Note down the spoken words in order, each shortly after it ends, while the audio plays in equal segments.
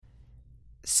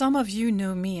Some of you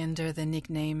know me under the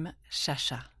nickname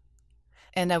Chacha,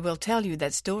 and I will tell you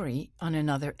that story on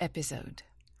another episode.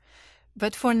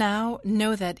 But for now,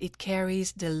 know that it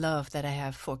carries the love that I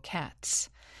have for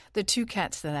cats, the two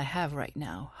cats that I have right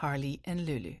now, Harley and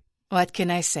Lulu. What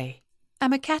can I say?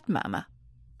 I'm a cat mama.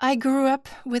 I grew up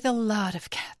with a lot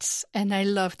of cats, and I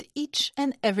loved each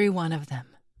and every one of them.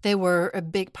 They were a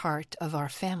big part of our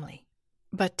family.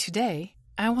 But today,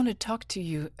 I want to talk to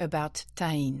you about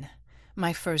Tahin,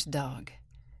 my first dog,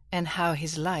 and how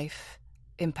his life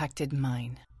impacted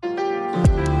mine.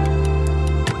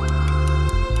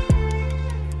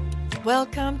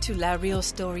 Welcome to La Real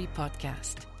Story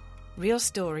podcast. Real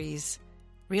stories,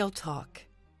 real talk,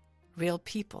 real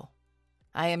people.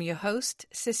 I am your host,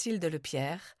 Cécile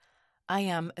Delepierre. I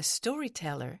am a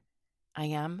storyteller. I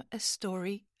am a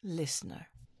story listener.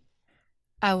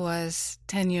 I was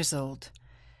 10 years old,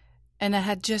 and I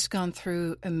had just gone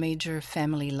through a major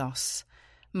family loss.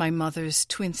 My mother's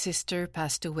twin sister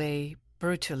passed away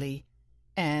brutally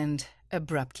and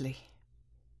abruptly.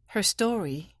 Her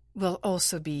story will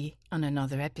also be on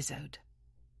another episode.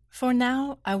 For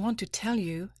now, I want to tell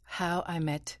you how I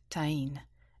met Tahin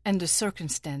and the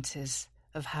circumstances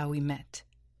of how we met.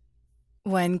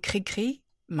 When Cricri,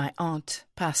 my aunt,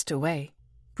 passed away,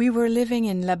 we were living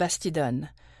in La Bastidonne,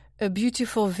 a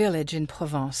beautiful village in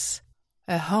Provence,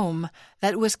 a home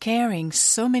that was carrying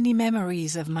so many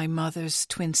memories of my mother's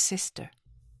twin sister.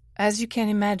 As you can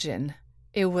imagine,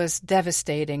 it was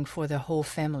devastating for the whole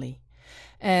family,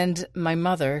 and my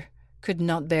mother could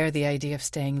not bear the idea of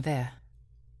staying there.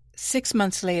 6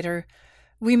 months later,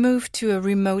 we moved to a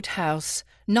remote house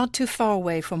not too far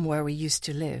away from where we used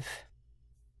to live.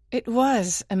 It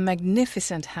was a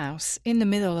magnificent house in the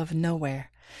middle of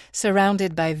nowhere,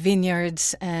 surrounded by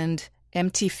vineyards and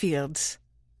empty fields.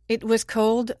 It was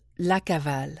called La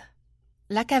Cavale.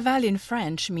 La Cavale in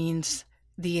French means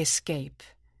the escape,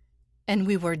 and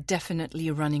we were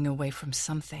definitely running away from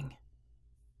something.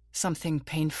 Something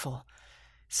painful,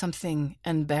 something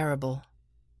unbearable,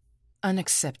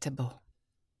 unacceptable.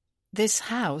 This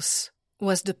house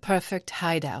was the perfect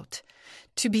hideout,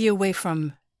 to be away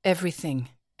from everything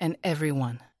and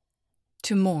everyone,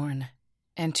 to mourn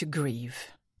and to grieve.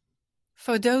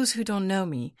 For those who don't know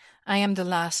me, I am the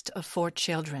last of 4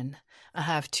 children. I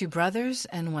have 2 brothers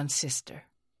and 1 sister.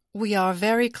 We are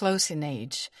very close in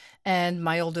age, and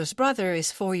my oldest brother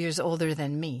is 4 years older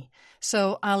than me,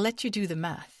 so I'll let you do the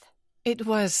math. It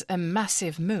was a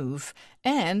massive move,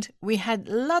 and we had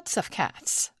lots of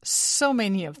cats, so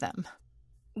many of them.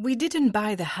 We didn't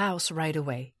buy the house right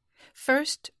away.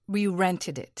 First, we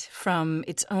rented it from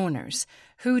its owners,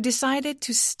 who decided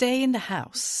to stay in the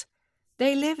house.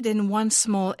 They lived in one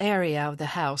small area of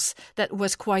the house that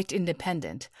was quite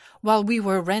independent, while we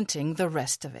were renting the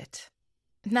rest of it.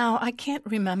 Now, I can't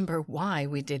remember why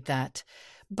we did that,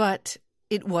 but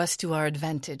it was to our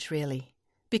advantage, really,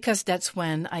 because that's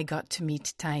when I got to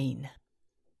meet Tahin.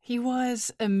 He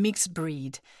was a mixed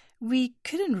breed. We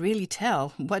couldn't really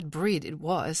tell what breed it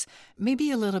was, maybe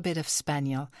a little bit of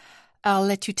Spaniel. I'll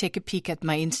let you take a peek at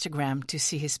my Instagram to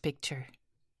see his picture.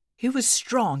 He was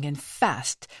strong and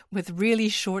fast, with really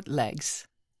short legs.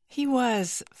 He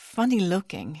was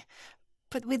funny-looking,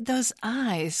 but with those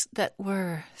eyes that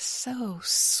were so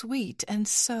sweet and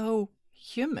so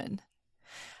human.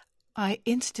 I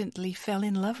instantly fell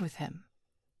in love with him.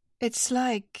 It's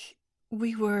like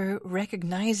we were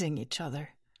recognizing each other.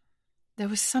 There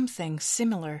was something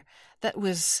similar that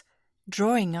was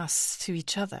drawing us to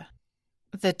each other.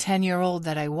 The 10-year-old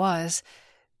that I was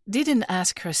didn't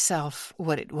ask herself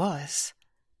what it was.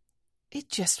 It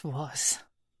just was.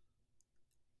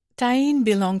 Tahin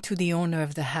belonged to the owner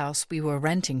of the house we were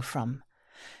renting from,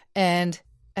 and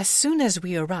as soon as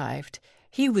we arrived,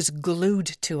 he was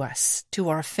glued to us, to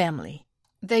our family.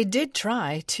 They did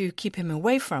try to keep him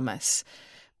away from us,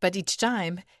 but each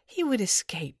time he would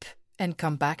escape and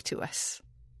come back to us.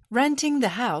 Renting the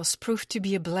house proved to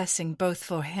be a blessing both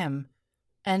for him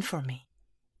and for me.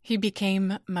 He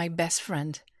became my best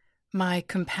friend, my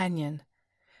companion,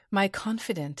 my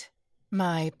confidant,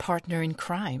 my partner in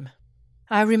crime.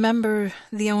 I remember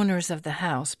the owners of the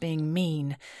house being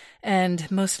mean and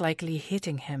most likely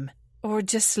hitting him, or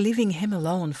just leaving him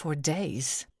alone for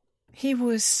days. He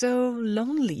was so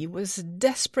lonely, was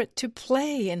desperate to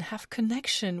play and have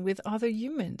connection with other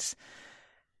humans.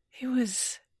 He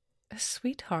was a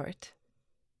sweetheart.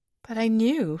 But I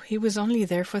knew he was only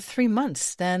there for 3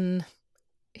 months, then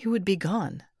he would be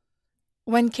gone.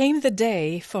 When came the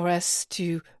day for us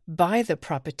to buy the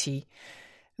property,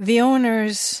 the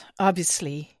owners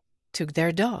obviously took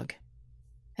their dog.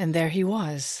 And there he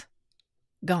was,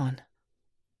 gone.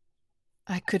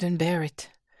 I couldn't bear it.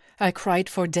 I cried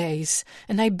for days,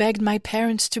 and I begged my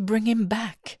parents to bring him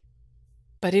back.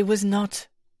 But it was not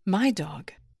my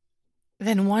dog.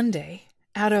 Then one day,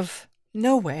 out of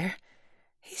nowhere,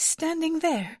 he's standing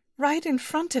there, right in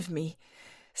front of me,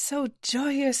 so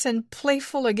joyous and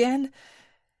playful again.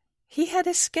 He had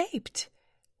escaped.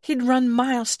 He'd run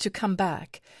miles to come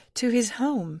back, to his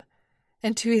home,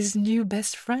 and to his new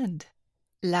best friend.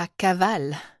 La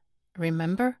Cavale,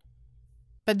 remember?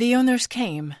 But the owners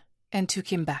came and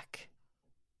took him back.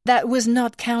 That was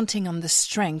not counting on the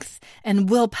strength and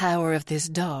willpower of this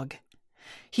dog.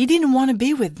 He didn't want to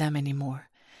be with them anymore.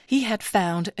 He had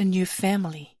found a new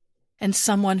family and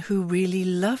someone who really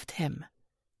loved him.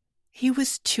 He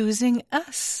was choosing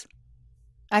us.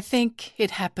 I think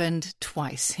it happened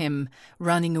twice, him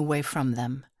running away from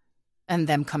them and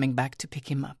them coming back to pick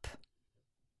him up.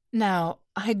 Now,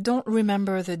 I don't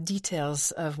remember the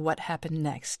details of what happened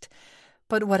next,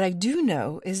 but what I do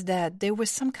know is that there was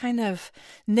some kind of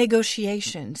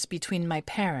negotiations between my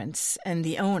parents and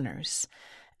the owners,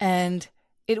 and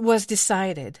it was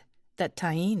decided that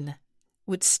Tahin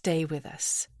would stay with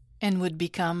us and would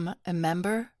become a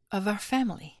member of our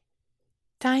family.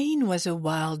 Tahin was a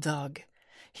wild dog.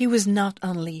 He was not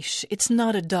on leash. It's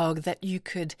not a dog that you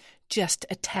could just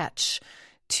attach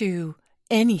to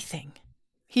anything.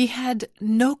 He had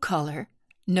no collar,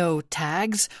 no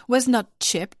tags, was not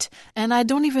chipped, and I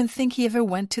don't even think he ever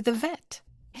went to the vet.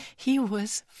 He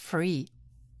was free.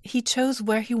 He chose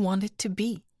where he wanted to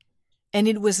be, and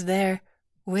it was there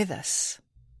with us.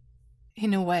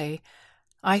 In a way,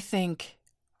 I think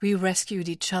we rescued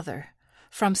each other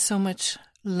from so much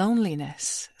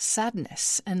loneliness,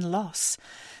 sadness, and loss,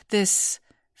 this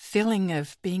feeling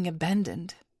of being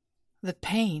abandoned, the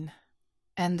pain,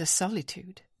 and the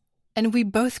solitude. And we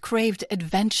both craved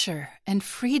adventure and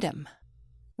freedom.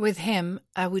 With him,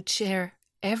 I would share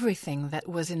everything that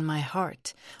was in my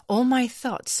heart, all my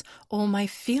thoughts, all my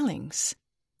feelings.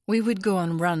 We would go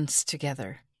on runs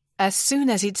together. As soon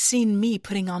as he'd seen me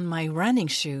putting on my running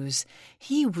shoes,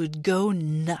 he would go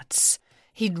nuts.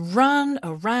 He'd run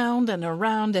around and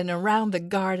around and around the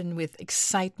garden with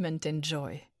excitement and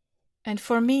joy. And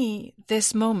for me,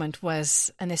 this moment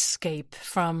was an escape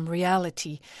from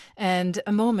reality and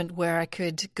a moment where I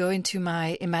could go into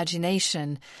my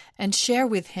imagination and share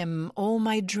with him all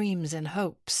my dreams and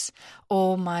hopes,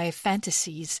 all my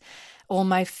fantasies, all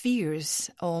my fears,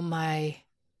 all my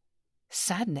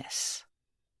sadness.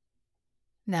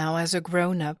 Now, as a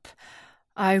grown-up,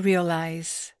 I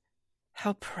realize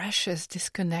how precious this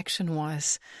connection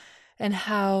was and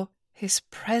how his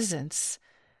presence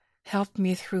helped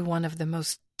me through one of the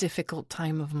most difficult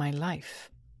times of my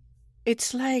life.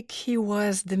 It's like he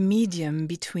was the medium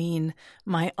between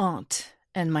my aunt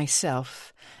and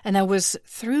myself, and I was,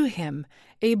 through him,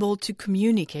 able to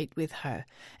communicate with her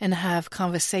and have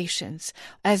conversations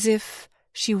as if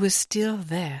she was still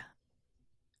there.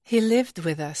 He lived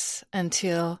with us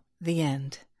until the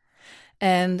end,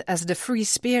 and as the free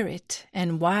spirit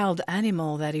and wild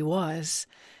animal that he was,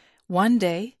 one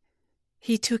day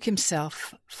he took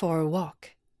himself for a walk,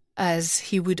 as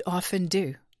he would often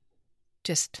do,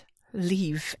 just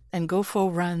leave and go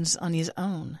for runs on his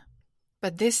own.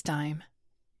 But this time,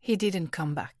 he didn't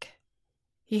come back.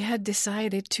 He had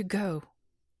decided to go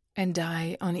and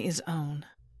die on his own.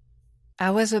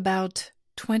 I was about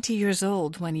 20 years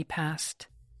old when he passed,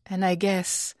 and I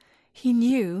guess he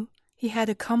knew he had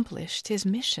accomplished his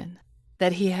mission,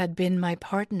 that he had been my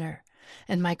partner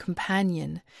and my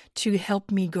companion to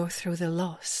help me go through the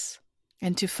loss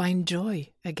and to find joy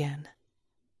again.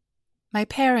 My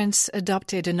parents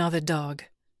adopted another dog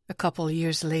a couple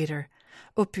years later,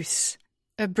 Opus,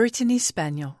 a Brittany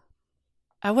Spaniel.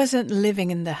 I wasn't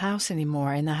living in the house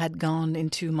anymore and I had gone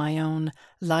into my own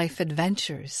life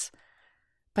adventures,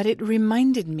 but it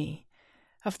reminded me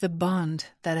of the bond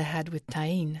that I had with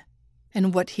Tahin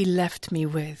and what he left me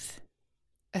with,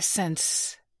 a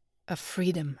sense of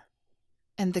freedom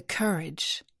and the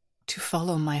courage to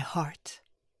follow my heart.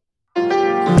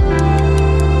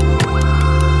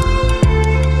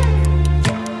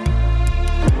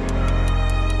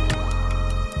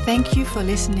 Thank you for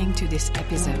listening to this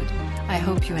episode. I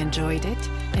hope you enjoyed it,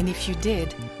 and if you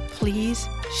did, please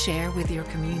share with your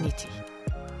community.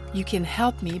 You can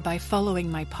help me by following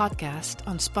my podcast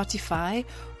on Spotify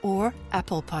or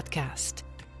Apple Podcast,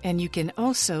 and you can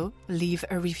also leave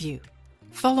a review.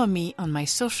 Follow me on my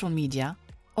social media.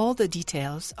 All the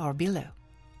details are below.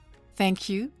 Thank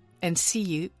you, and see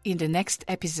you in the next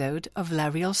episode of La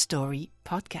Real Story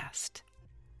podcast.